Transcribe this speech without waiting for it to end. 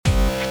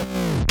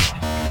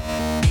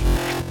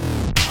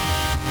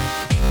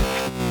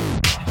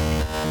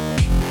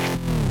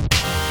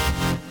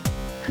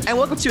And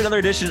welcome to another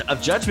edition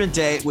of Judgment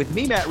Day with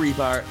me, Matt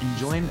Rebar, and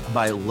joined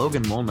by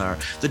Logan Molnar.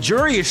 The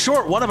jury is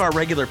short. One of our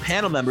regular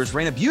panel members,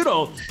 Raina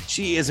Buto,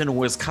 she is in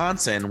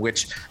Wisconsin,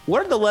 what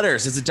are the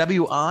letters? Is it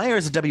W-I or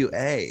is it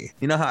W-A?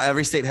 You know how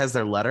every state has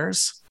their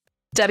letters?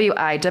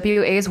 W-I.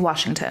 W-A is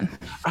Washington.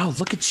 Oh,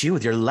 look at you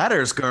with your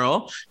letters,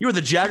 girl. You were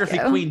the geography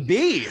queen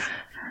bee.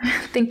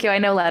 Thank you. I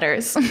know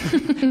letters.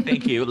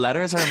 Thank you.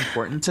 Letters are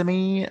important to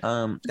me.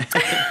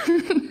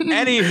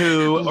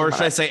 Anywho, or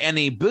should I say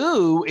any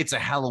boo, it's a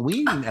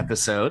Halloween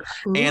episode.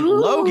 And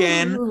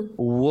Logan,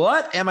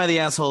 what Am I the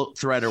Asshole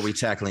thread are we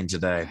tackling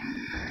today?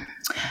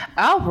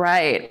 All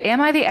right. Am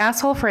I the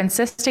asshole for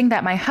insisting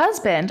that my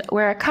husband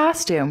wear a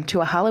costume to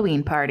a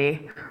Halloween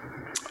party?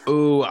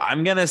 Ooh,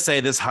 I'm going to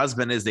say this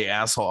husband is the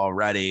asshole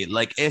already.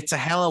 Like, it's a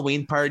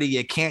Halloween party.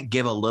 You can't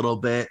give a little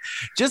bit.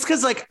 Just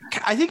because, like,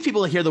 I think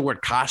people hear the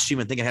word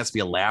costume and think it has to be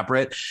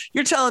elaborate.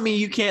 You're telling me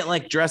you can't,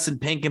 like, dress in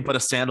pink and put a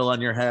sandal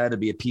on your head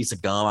and be a piece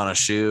of gum on a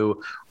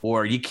shoe?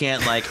 Or you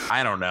can't, like,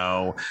 I don't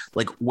know,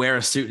 like, wear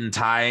a suit and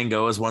tie and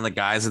go as one of the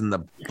guys in the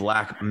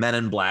Men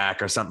in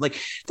Black or something.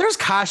 Like, there's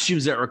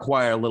costumes that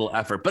require a little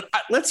effort. But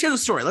let's hear the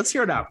story. Let's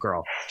hear it out,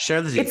 girl.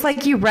 Share the details. It's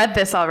like you read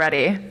this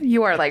already.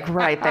 You are, like,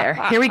 right there.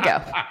 Here we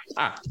go.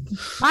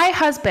 My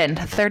husband,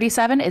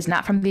 37, is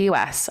not from the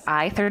U.S.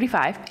 I,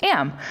 35,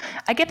 am.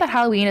 I get that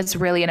Halloween is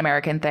really an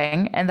American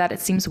thing and that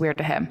it seems weird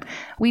to him.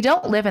 We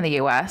don't live in the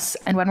U.S.,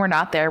 and when we're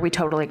not there, we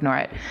totally ignore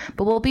it.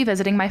 But we'll be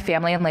visiting my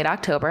family in late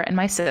October, and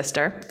my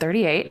sister,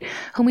 38,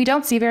 whom we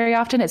don't see very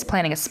often, is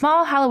planning a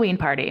small Halloween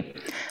party.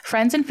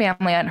 Friends and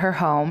family at her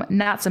home,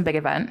 not some big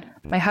event.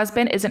 My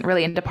husband isn't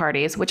really into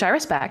parties, which I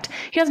respect.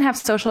 He doesn't have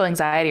social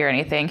anxiety or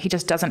anything. He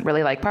just doesn't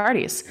really like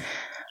parties.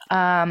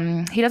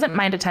 He doesn't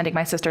mind attending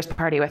my sister's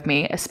party with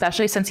me,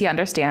 especially since he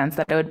understands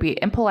that it would be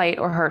impolite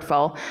or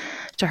hurtful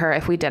to her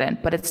if we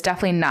didn't, but it's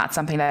definitely not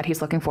something that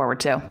he's looking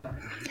forward to.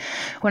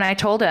 When I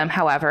told him,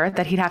 however,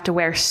 that he'd have to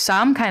wear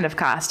some kind of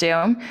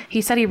costume,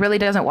 he said he really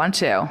doesn't want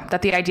to,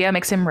 that the idea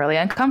makes him really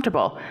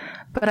uncomfortable.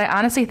 But I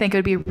honestly think it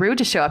would be rude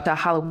to show up to a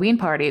Halloween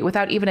party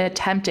without even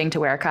attempting to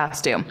wear a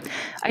costume.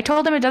 I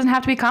told him it doesn't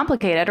have to be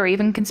complicated or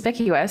even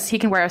conspicuous. He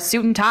can wear a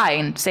suit and tie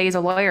and say he's a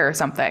lawyer or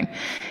something.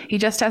 He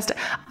just has to...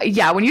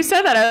 Yeah, when you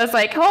said that, I was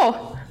like,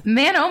 oh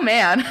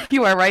man,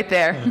 you are right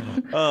there.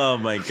 Oh,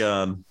 my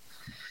God.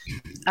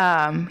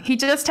 He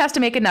just has to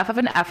make enough of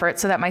an effort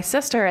so that my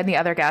sister and the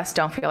other guests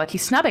don't feel like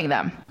he's snubbing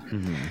them.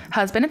 Mm-hmm.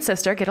 Husband and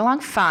sister get along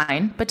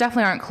fine, but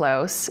definitely aren't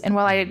close. And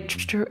while I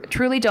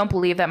truly don't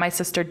believe that my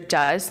sister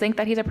does think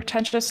that he's a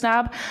pretentious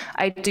snob,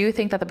 I do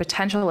think that the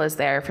potential is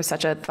there for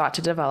such a thought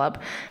to develop,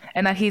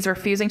 and that he's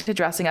refusing to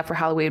dressing up for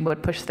Halloween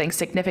would push things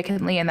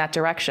significantly in that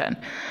direction.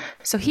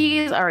 So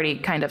he's already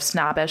kind of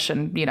snobbish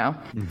and, you know...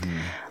 Mm-hmm.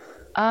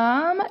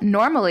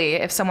 Normally,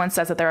 if someone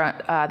says that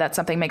that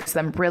something makes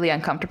them really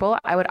uncomfortable,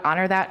 I would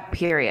honor that,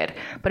 period.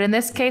 But in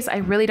this case, I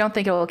really don't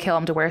think it will kill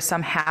him to wear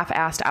some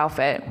half-assed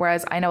outfit,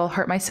 whereas I know it'll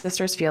hurt my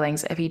sister's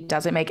feelings if he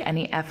doesn't make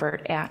any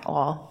effort at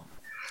all.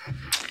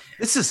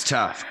 This is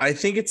tough. I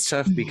think it's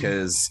tough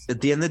because at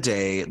the end of the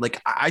day,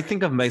 like, I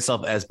think of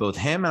myself as both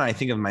him and I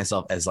think of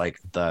myself as like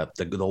the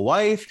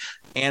wife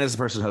and as the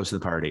person hosting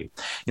the party.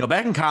 You know,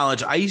 back in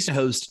college, I used to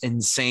host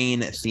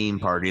insane theme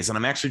parties, and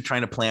I'm actually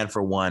trying to plan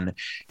for one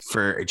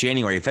for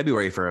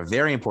February for a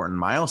very important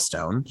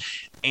milestone.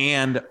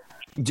 And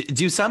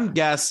do some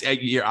guests,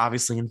 you're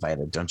obviously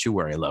invited. Don't you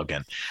worry,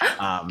 Logan.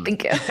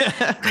 Thank you.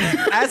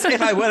 As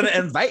if I wouldn't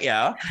invite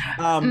you.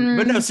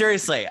 But no,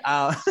 seriously.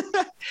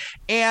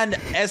 And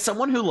as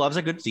someone who loves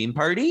a good theme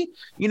party,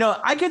 you know,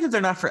 I get that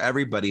they're not for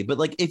everybody, but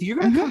like, if you're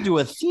going to come to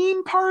a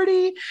theme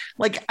party,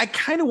 like, I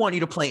kind of want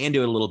you to play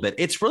into it a little bit.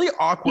 It's really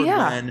awkward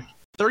when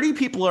 30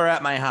 people are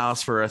at my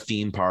house for a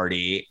theme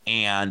party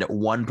and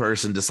one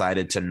person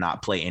decided to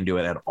not play into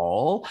it at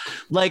all.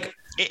 Like,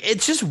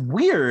 it's just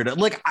weird.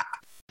 Like,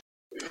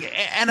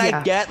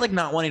 I get like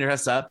not wanting to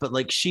dress up, but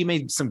like, she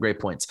made some great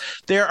points.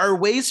 There are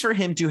ways for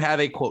him to have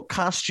a quote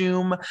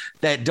costume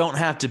that don't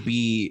have to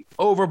be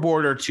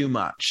overboard or too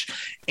much.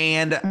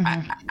 And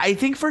I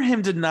think for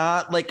him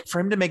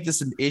to make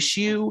this an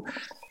issue,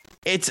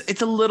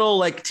 it's a little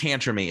like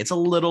tantrumy. It's a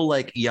little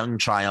like young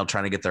child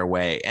trying to get their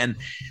way. And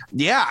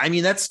yeah, I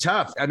mean, that's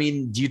tough. I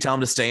mean, do you tell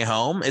him to stay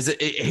home?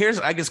 Here's,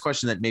 I guess, a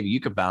question that maybe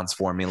you could bounce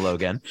for me,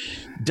 Logan.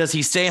 Does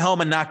he stay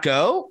home and not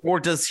go, or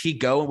does he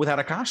go without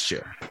a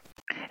costume?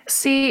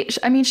 See,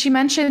 I mean, she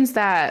mentions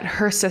that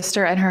her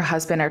sister and her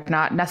husband are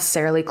not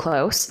necessarily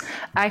close.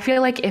 I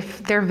feel like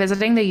if they're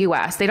visiting the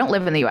U.S., they don't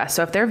live in the U.S.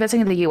 So if they're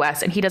visiting the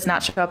U.S. and he does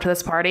not show up to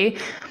this party,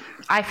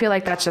 I feel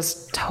like that's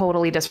just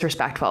totally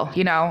disrespectful.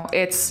 You know,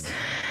 it's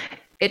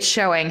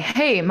showing,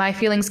 hey, my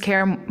feelings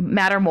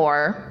matter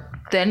more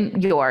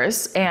than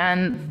yours.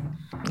 And,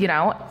 you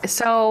know,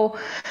 so...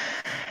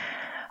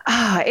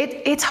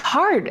 It's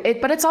hard,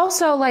 but it's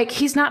also like,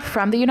 he's not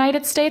from the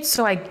United States,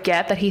 so I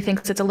get that he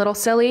thinks it's a little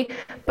silly.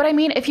 But I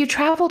mean, if you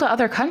travel to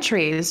other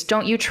countries,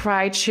 don't you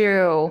try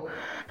to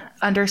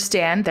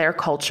understand their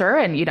culture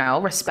and, you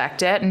know,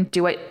 respect it and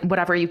do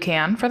whatever you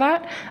can for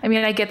that? I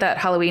mean, I get that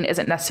Halloween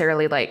isn't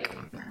necessarily like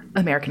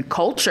American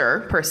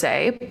culture per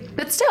se,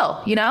 but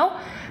still, you know,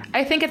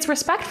 I think it's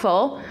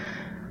respectful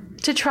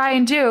to try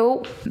and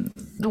do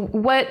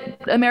what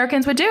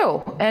Americans would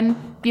do. And,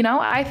 you know,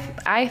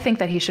 I think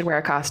that he should wear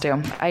a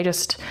costume.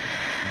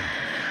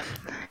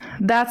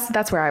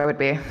 That's where I would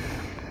be.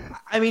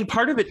 I mean,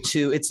 part of it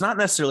too, it's not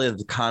necessarily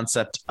the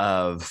concept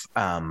of,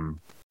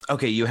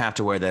 okay, you have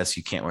to wear this,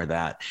 you can't wear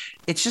that.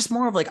 It's just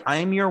more of like, I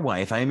am your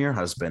wife, I am your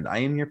husband, I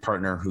am your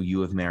partner who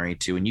you have married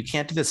to, and you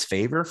can't do this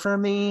favor for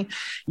me.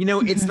 You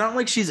know, it's not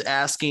like she's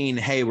asking,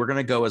 hey, we're going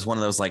to go as one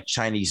of those like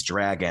Chinese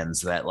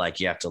dragons that like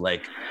you have to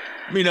like,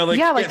 you know, like,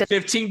 get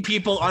 15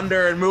 people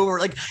under and move, or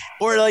like,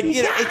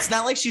 you know, it's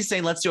not like she's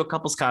saying, let's do a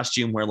couple's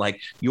costume where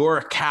like you're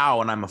a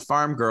cow and I'm a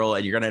farm girl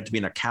and you're going to have to be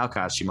in a cow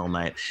costume all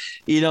night.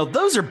 You know,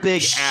 those are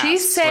big asks.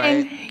 She's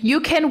saying, right?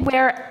 You can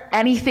wear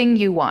anything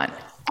you want.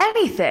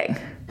 Anything.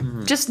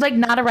 Just like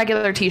not a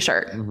regular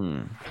t-shirt.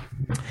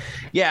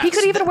 Yeah. He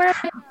could even wear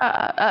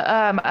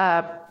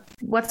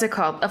what's it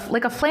called?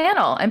 Like a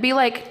flannel and be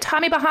like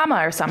Tommy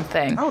Bahama or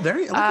something. Oh, there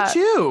you look at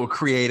you.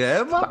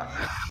 Creative.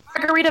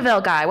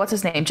 Margaritaville guy. What's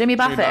his name? Jimmy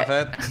Buffett.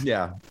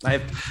 Yeah. I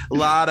have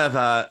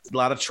a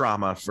lot of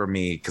trauma for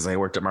me because I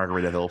worked at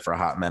Margaritaville for a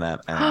hot minute.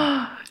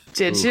 And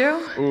Did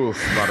you? Oof,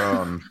 but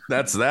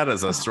that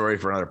is a story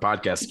for another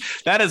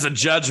podcast. That is a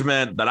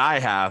judgment that I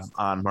have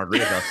on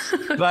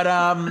Margaritaville. But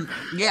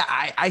yeah,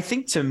 I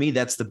think to me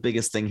that's the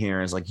biggest thing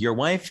here is like your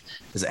wife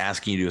is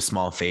asking you to do a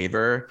small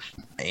favor,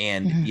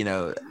 and you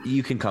know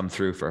you can come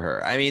through for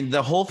her. I mean,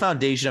 the whole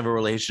foundation of a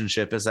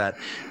relationship is that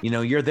you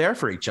know you're there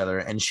for each other,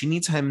 and she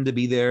needs him to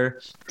be there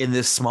in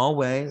this small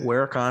way.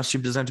 Wear a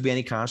costume, doesn't have to be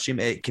any costume.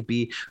 It could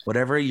be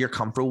whatever you're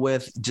comfortable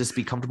with. Just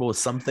be comfortable with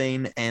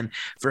something, and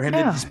for him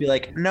to just be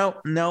like, no,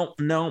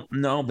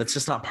 that's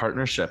just not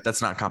partnership.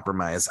 That's not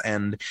compromise.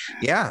 And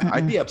yeah,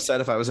 I'd be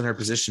upset if I was in her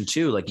position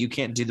too. Like, you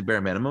can't do the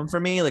bare minimum for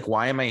me. Like,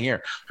 why am I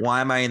here?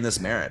 Why am I in this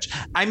marriage?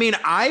 I mean,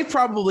 I've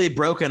probably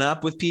broken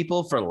up with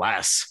people for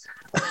less.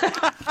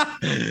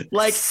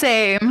 Like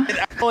same.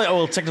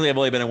 Well, technically I've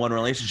only been in one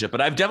relationship,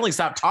 but I've definitely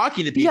stopped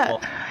talking to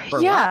people for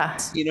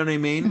less. You know what I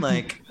mean?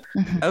 Like,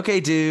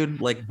 okay,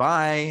 dude, like,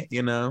 bye,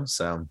 you know?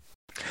 So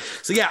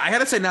yeah, I had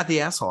to say not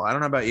the asshole. I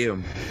don't know about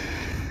you.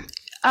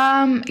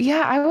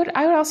 Yeah, I would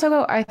also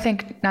go, I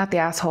think not the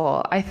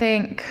asshole. I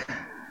think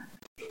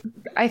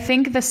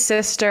the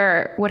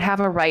sister would have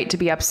a right to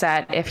be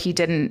upset if he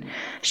didn't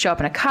show up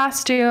in a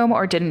costume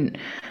or didn't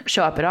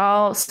show up at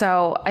all.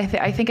 So I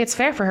think it's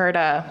fair for her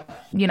to,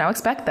 you know,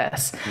 expect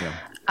this.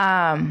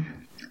 Yeah.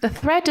 The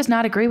thread does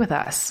not agree with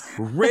us.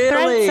 Really? The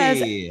thread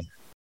says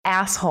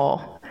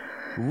asshole.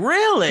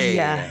 Really?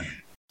 Yeah.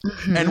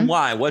 And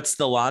why? What's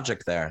the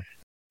logic there?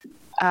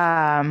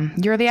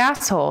 You're the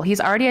asshole. He's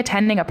already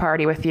attending a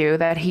party with you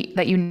that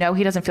you know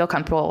he doesn't feel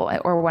comfortable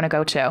or want to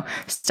go to.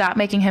 Stop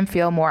making him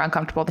feel more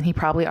uncomfortable than he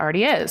probably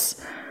already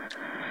is.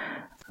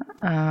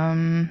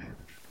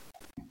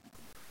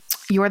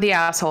 You're the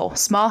asshole.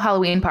 Small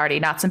Halloween party,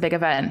 not some big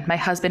event. My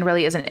husband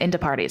really isn't into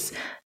parties.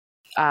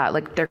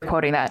 Like they're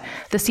quoting that.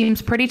 This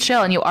seems pretty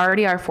chill, and you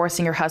already are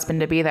forcing your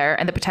husband to be there.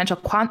 And the potential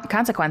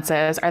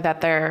consequences are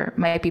that there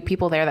might be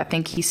people there that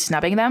think he's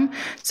snubbing them.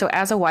 So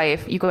as a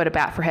wife, you go to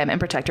bat for him and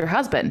protect your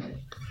husband.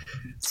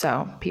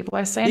 So people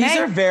are saying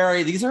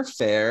these are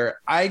fair.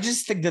 I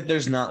just think that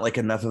there's not like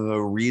enough of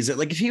a reason.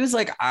 Like if he was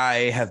like,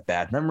 I have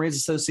bad memories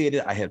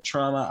associated, I have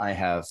trauma, I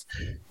have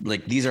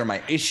like these are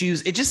my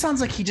issues. It just sounds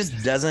like he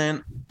just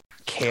doesn't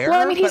care.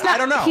 Well, I mean, I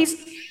don't know.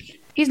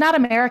 He's not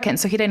American,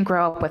 so he didn't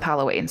grow up with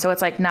Halloween. So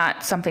it's like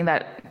not something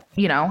that,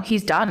 you know,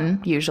 he's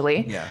done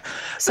usually. Yeah.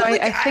 So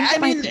like, I think I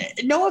mean,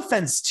 no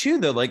offense too,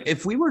 though. Like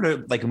if we were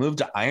to like move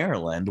to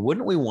Ireland,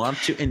 wouldn't we want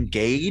to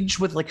engage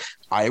with like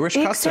Irish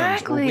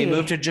customs? When we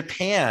move to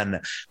Japan,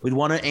 we'd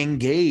want to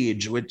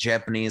engage with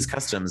Japanese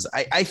customs.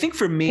 I think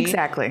for me,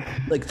 exactly,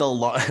 like the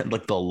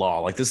law,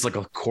 like this is like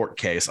a court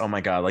case. Oh my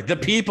God. Like the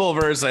people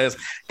versus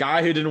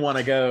guy who didn't want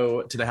to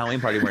go to the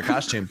Halloween party and wear a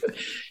costume.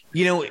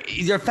 You know,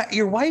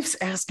 your wife's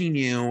asking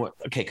you,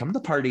 okay, come to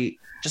the party,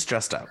 just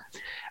dressed up.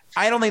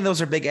 I don't think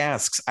those are big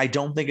asks. I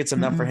don't think it's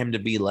enough for him to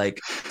be like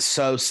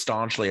so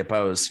staunchly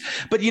opposed.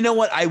 But you know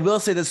what? I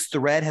will say this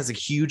thread has a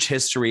huge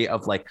history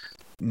of like,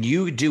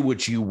 you do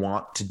what you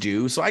want to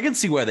do. So I can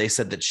see why they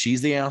said that she's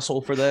the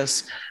asshole for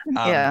this.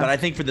 But I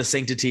think for the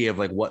sanctity of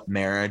like what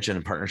marriage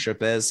and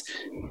partnership is,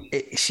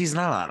 she's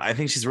not. I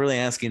think she's really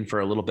asking for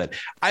a little bit.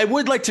 I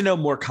would like to know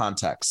more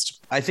context.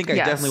 I think I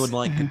definitely would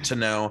like to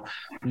know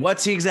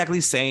what's he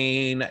exactly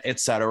saying,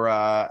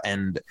 etc.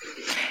 And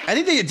I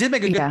think they did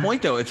make a good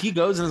point though. If he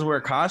goes and doesn't wear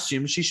a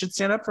costume, she should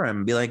stand up for him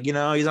and be like, you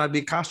know, he's not a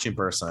big costume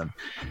person.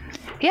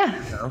 Yeah.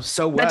 You know,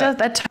 so what?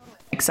 That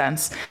makes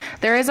sense.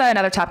 There is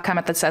another top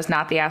comment that says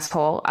not the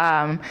asshole.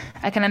 I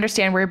can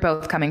understand where you're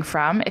both coming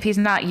from. If he's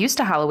not used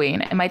to Halloween,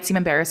 it might seem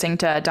embarrassing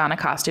to don a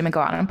costume and go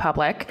out in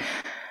public.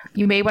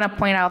 You may want to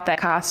point out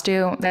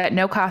that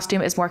no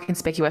costume is more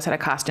conspicuous at a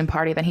costume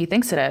party than he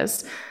thinks it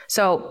is.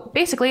 So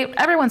basically,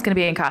 everyone's going to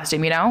be in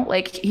costume, you know?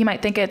 Like he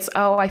might think it's,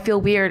 oh, I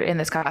feel weird in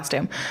this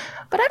costume,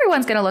 but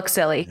everyone's going to look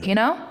silly, you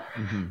know?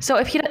 So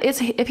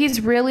if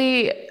he's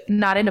really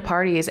not into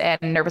parties and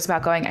nervous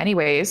about going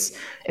anyways,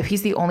 if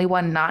he's the only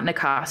one not in a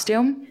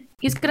costume,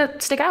 he's gonna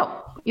stick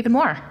out even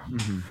more.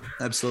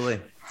 Absolutely.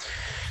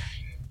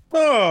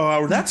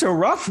 Oh, that's a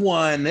rough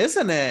one,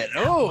 isn't it?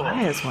 Oh,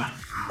 That is one.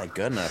 my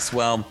goodness.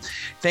 Well,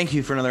 thank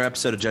you for another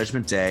episode of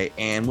Judgment Day,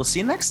 and we'll see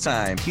you next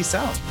time. Peace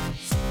out.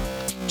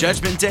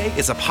 Judgment Day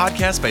is a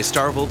podcast by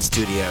Starbolt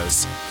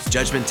Studios.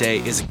 Judgment Day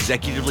is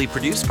executively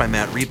produced by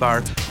Matt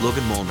Rebar,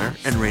 Logan Molnar,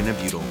 and Raina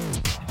Butel.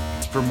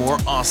 For more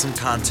awesome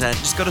content,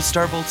 just go to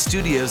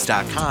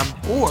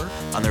starboltstudios.com or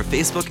on their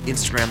Facebook,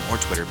 Instagram, or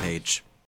Twitter page.